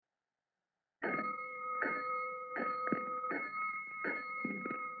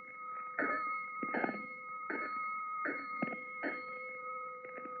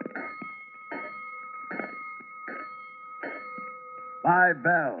5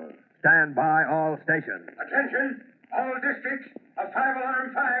 bells. Stand by all stations. Attention, all districts. A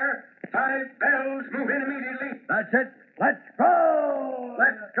 5-alarm fire. 5 bells. Move in immediately. That's it. Let's go!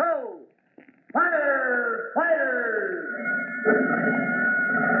 Let's go! Firefighters!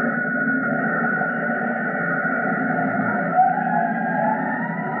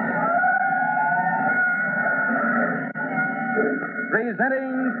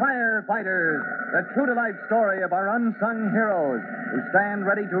 Presenting Firefighters, the true-to-life story of our unsung heroes who stand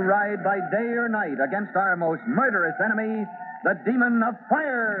ready to ride by day or night against our most murderous enemy, the demon of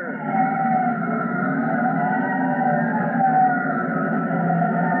fire.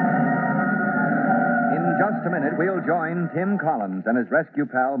 In just a minute, we'll join Tim Collins and his rescue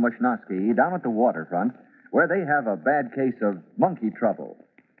pal, Mushnosky, down at the waterfront, where they have a bad case of monkey trouble.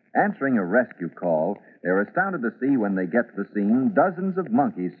 Answering a rescue call, they're astounded to see when they get to the scene dozens of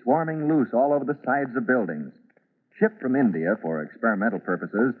monkeys swarming loose all over the sides of buildings. Shipped from India for experimental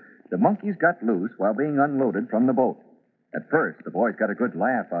purposes, the monkeys got loose while being unloaded from the boat. At first, the boys got a good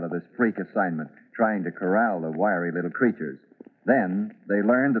laugh out of this freak assignment, trying to corral the wiry little creatures. Then, they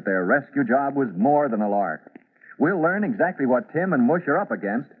learned that their rescue job was more than a lark. We'll learn exactly what Tim and Mush are up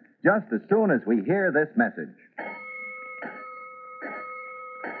against just as soon as we hear this message.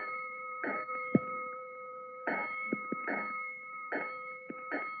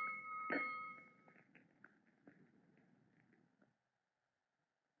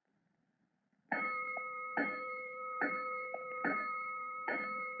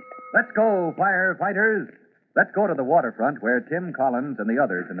 Let's go, firefighters. Let's go to the waterfront where Tim Collins and the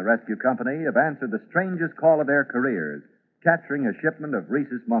others in the rescue company have answered the strangest call of their careers, capturing a shipment of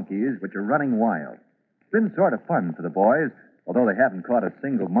rhesus monkeys which are running wild. It's been sort of fun for the boys, although they haven't caught a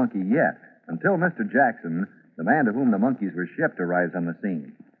single monkey yet, until Mr. Jackson, the man to whom the monkeys were shipped, arrives on the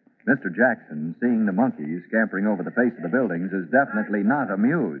scene. Mr. Jackson, seeing the monkeys scampering over the face of the buildings, is definitely not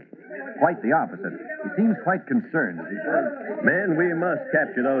amused. Quite the opposite. He seems quite concerned as he says, Men, we must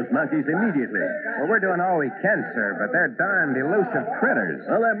capture those monkeys immediately. Well, we're doing all we can, sir, but they're darned elusive critters.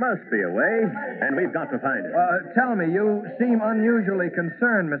 Well, there must be a way, and we've got to find it. Tell me, you seem unusually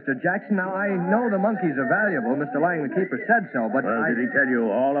concerned, Mr. Jackson. Now, I know the monkeys are valuable. Mr. Lang, the keeper, said so, but Well, did he tell you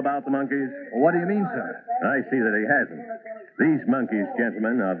all about the monkeys? What do you mean, sir? I see that he hasn't. These monkeys,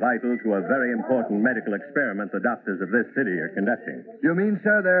 gentlemen, are vital to a very important medical experiment the doctors of this city are conducting. You mean,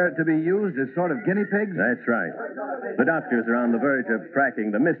 sir, they're to be used as sort of guinea pigs? That's right. The doctors are on the verge of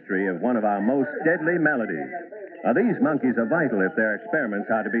cracking the mystery of one of our most deadly maladies. Now, these monkeys are vital if their experiments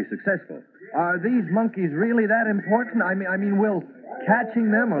are to be successful. Are these monkeys really that important? I mean, will catching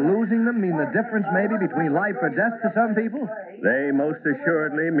them or losing them mean the difference maybe between life or death to some people? They most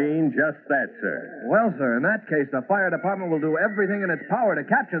assuredly mean just that, sir. Well, sir, in that case, the fire department will do everything in its power to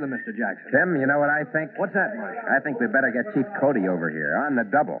capture them, Mr. Jackson. Tim, you know what I think? What's that, Mike? I think we better get Chief Cody over here on the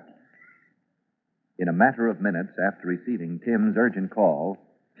double. In a matter of minutes after receiving Tim's urgent call,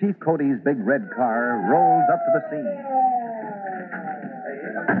 Chief Cody's big red car rolls up to the scene.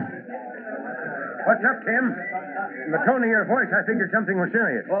 What's up, Tim? From the tone of your voice, I figured something was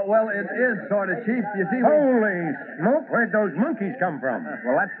serious. Well, it is sort of, Chief. You see, Holy smoke, where'd those monkeys come from?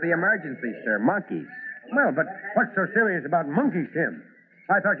 Well, that's the emergency, sir. Monkeys. Well, but what's so serious about monkeys, Tim?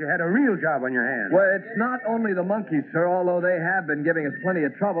 I thought you had a real job on your hands. Well, it's not only the monkeys, sir, although they have been giving us plenty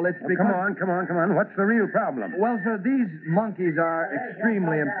of trouble. It's because... Come on. What's the real problem? Well, sir, these monkeys are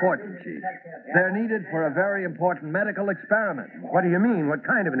extremely important, Chief. They're needed for a very important medical experiment. What do you mean? What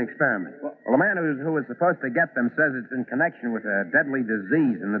kind of an experiment? Well, the man who was supposed to get them says it's in connection with a deadly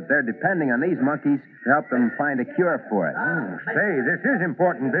disease and that they're depending on these monkeys to help them find a cure for it. Say, this is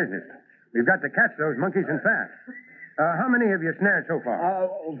important business. We've got to catch those monkeys and fast. How many have you snared so far?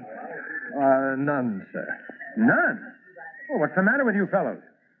 None, sir. None? Well, what's the matter with you fellows?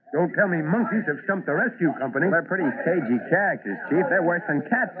 Don't tell me monkeys have stumped the rescue company. Well, they're pretty cagey characters, Chief. They're worse than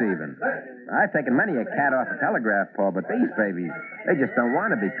cats, even. I've taken many a cat off a telegraph pole, but these babies, they just don't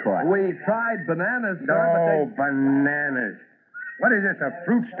want to be caught. We tried bananas, sir, No, bananas. What is this, a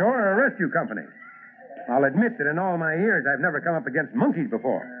fruit store or a rescue company? I'll admit that in all my years, I've never come up against monkeys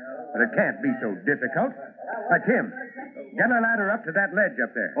before. But it can't be so difficult. Tim, get a ladder up to that ledge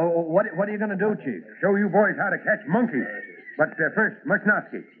up there. What are you going to do, Chief? Show you boys how to catch monkeys. But first,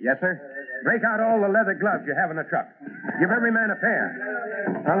 Mushnosky. Yes, sir? Break out all the leather gloves you have in the truck. Give every man a pair.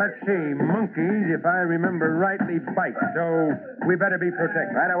 Now, let's see. Monkeys, if I remember rightly, bite. So we better be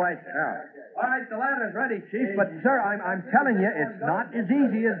protected. Right away. Yeah. All right, the ladder's ready, Chief. But, sir, I'm telling you, it's not as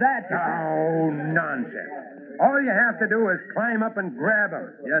easy as that. Oh, nonsense. All you have to do is climb up and grab them.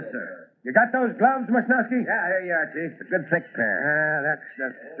 Yes, sir. You got those gloves, Musnosky? Yeah, here you are, Chief. A good thick pair. That's the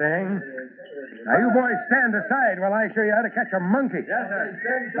thing. Now, you boys stand aside while I show you how to catch a monkey. Yes, sir.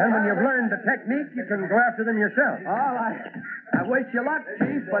 Then when you've learned the technique, you can go after them yourself. Well, I wish you luck,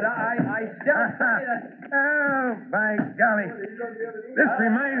 Chief, but I still say that... Oh, by golly. This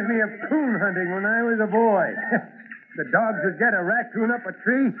reminds me of coon hunting when I was a boy. The dogs would get a raccoon up a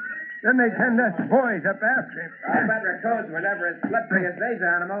tree, then they'd send us boys up after him. I bet raccoons were never as slippery as these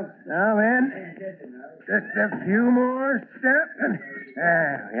animals. Now then, just a few more steps and...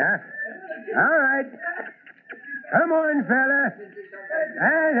 There we are. All right. Come on, fella.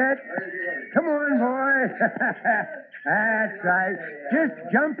 That's it. Come on, boy. That's right. Just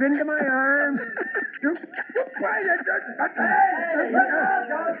jump into my arms.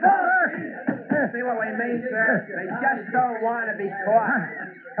 See what we mean, sir? They just don't want to be caught.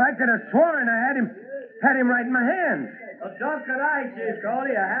 I could have sworn I had him right in my hands. Well, so could I, Chief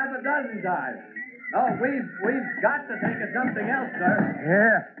Cody, a half a dozen times. Oh, we've got to think of something else, sir.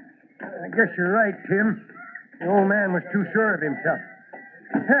 Yeah. I guess you're right, Tim. The old man was too sure of himself.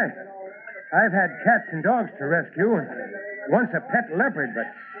 Hey, I've had cats and dogs to rescue, and once a pet leopard, but,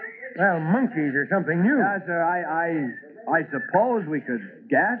 well, monkeys are something new. Yeah, sir, I suppose we could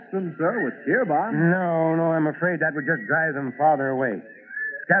gas them, sir, with tear bombs. No, I'm afraid that would just drive them farther away.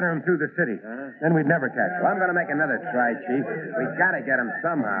 Scatter them through the city. Then we'd never catch them. Well, I'm going to make another try, Chief. We got to get them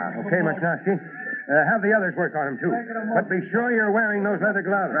somehow. Okay, Musnosky. Have the others work on him, too. But be sure you're wearing those leather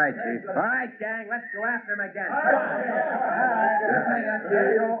gloves. Right, Chief. All right, gang, let's go after him again.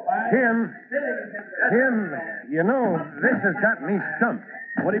 Tim, you know, this has got me stumped.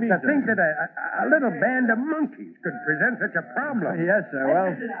 What do you mean, To sir? think that a little band of monkeys could present such a problem. Yes, sir.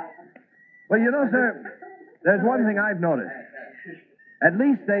 Well, you know, sir, there's one thing I've noticed. At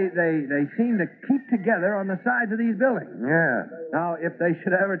least they seem to keep together on the sides of these buildings. Yeah. Now, if they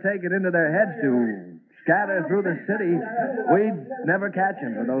should ever take it into their heads to scatter through the city, we'd never catch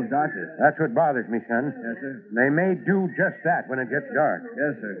them for those doctors. That's what bothers me, son. Yes, sir. They may do just that when it gets dark.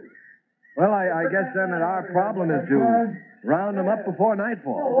 Yes, sir. Well, I guess then that our problem is to round them up before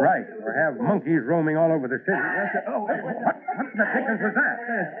nightfall. Right. Or have monkeys roaming all over the city. Yes, sir. Oh, What in the dickens was that?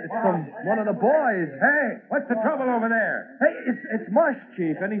 it's from one of the boys. Hey, what's the trouble over there? Hey, it's Mush,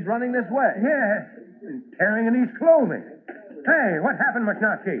 Chief, and he's running this way. Yeah. Tearing in his clothing. Hey, what happened,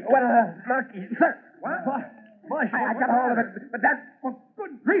 Musnosky? Well, monkeys. Sir, what? Mush, I got hold of it, but that's... Well,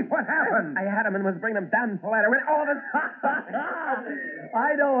 good grief, what happened? I had him and was bringing him down the ladder when all of us...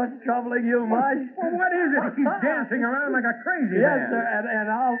 I know what's troubling you, Mush. Well, what is it? He's dancing around like a crazy Yes, man. sir, and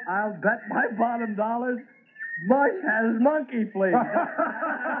I'll bet my bottom dollars Mush has monkey fleas.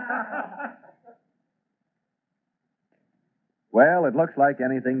 Well, it looks like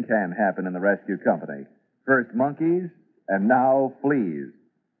anything can happen in the rescue company. First monkeys, and now fleas.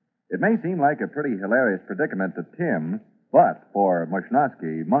 It may seem like a pretty hilarious predicament to Tim, but for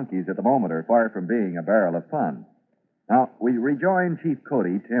Mushnosky, monkeys at the moment are far from being a barrel of fun. Now, we rejoin Chief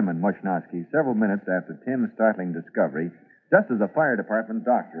Cody, Tim, and Mushnosky several minutes after Tim's startling discovery, just as a fire department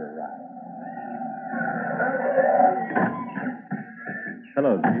doctor arrived.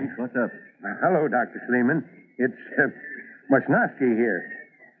 Hello, Chief. What's up? Hello, Dr. Sleeman. It's Mushnosky here.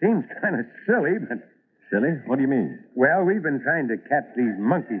 Seems kind of silly, but... Silly? What do you mean? Well, we've been trying to catch these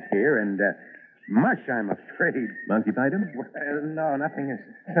monkeys here, and Mush, I'm afraid... Monkey bite him? Well, no, nothing as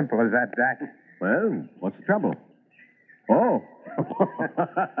simple as that, Doc. Well, what's the trouble? Oh.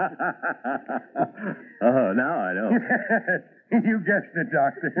 Oh, now I know. You guessed it,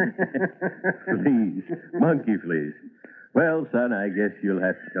 Doctor. Fleas. Monkey fleas. Well, son, I guess you'll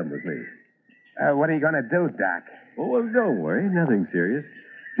have to come with me. What are you going to do, Doc? Oh, well, don't worry. Nothing serious.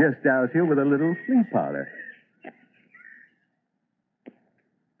 Just douse you with a little flea powder.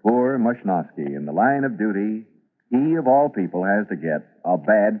 Poor Mushnosky, in the line of duty, he of all people has to get a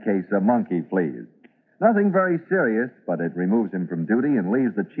bad case of monkey fleas. Nothing very serious, but it removes him from duty and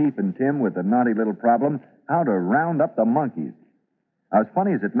leaves the Chief and Tim with the naughty little problem how to round up the monkeys. Now, as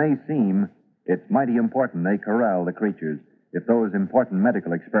funny as it may seem, it's mighty important they corral the creatures if those important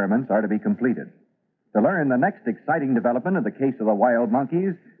medical experiments are to be completed. To learn the next exciting development of the case of the wild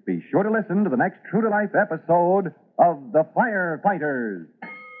monkeys, be sure to listen to the next true-to-life episode of The Firefighters.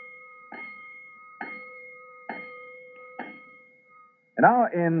 And now,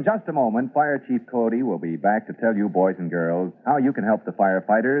 in just a moment, Fire Chief Cody will be back to tell you, boys and girls, how you can help the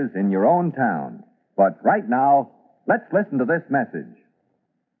firefighters in your own town. But right now, let's listen to this message.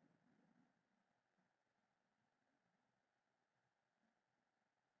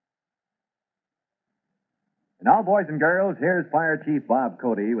 And now, boys and girls, here's Fire Chief Bob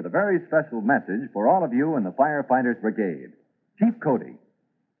Cody with a very special message for all of you in the Firefighters Brigade. Chief Cody.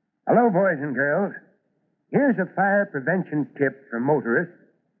 Hello, boys and girls. Here's a fire prevention tip for motorists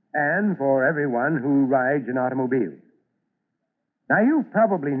and for everyone who rides an automobile. Now, you've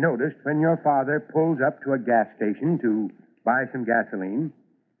probably noticed when your father pulls up to a gas station to buy some gasoline,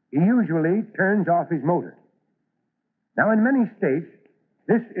 he usually turns off his motor. Now, in many states,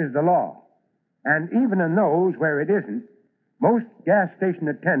 this is the law. And even in those where it isn't, most gas station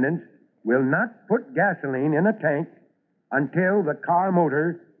attendants will not put gasoline in a tank until the car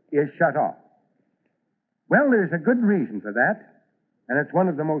motor is shut off. Well, there's a good reason for that, and it's one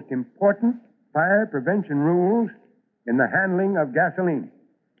of the most important fire prevention rules in the handling of gasoline.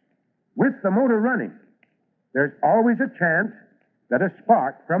 With the motor running, there's always a chance that a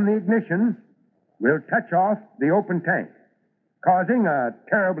spark from the ignition will touch off the open tank, causing a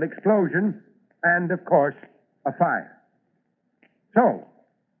terrible explosion and, of course, a fire. So,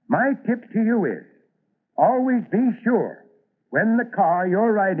 my tip to you is always be sure when the car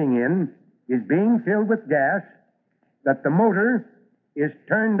you're riding in is being filled with gas that the motor is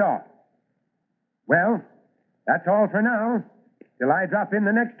turned off. Well, that's all for now. Till I drop in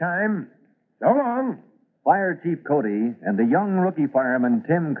the next time. So long. Fire Chief Cody and the young rookie fireman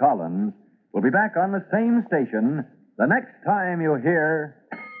Tim Collins will be back on the same station the next time you hear.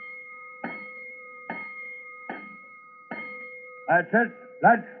 That's it.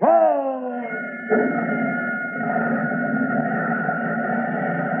 Let's go!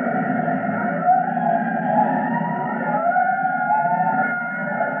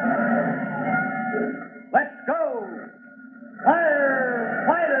 Let's go!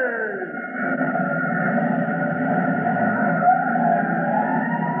 Firefighters!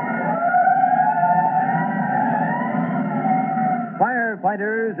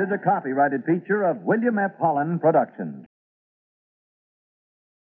 Firefighters is a copyrighted feature of William F. Holland Productions.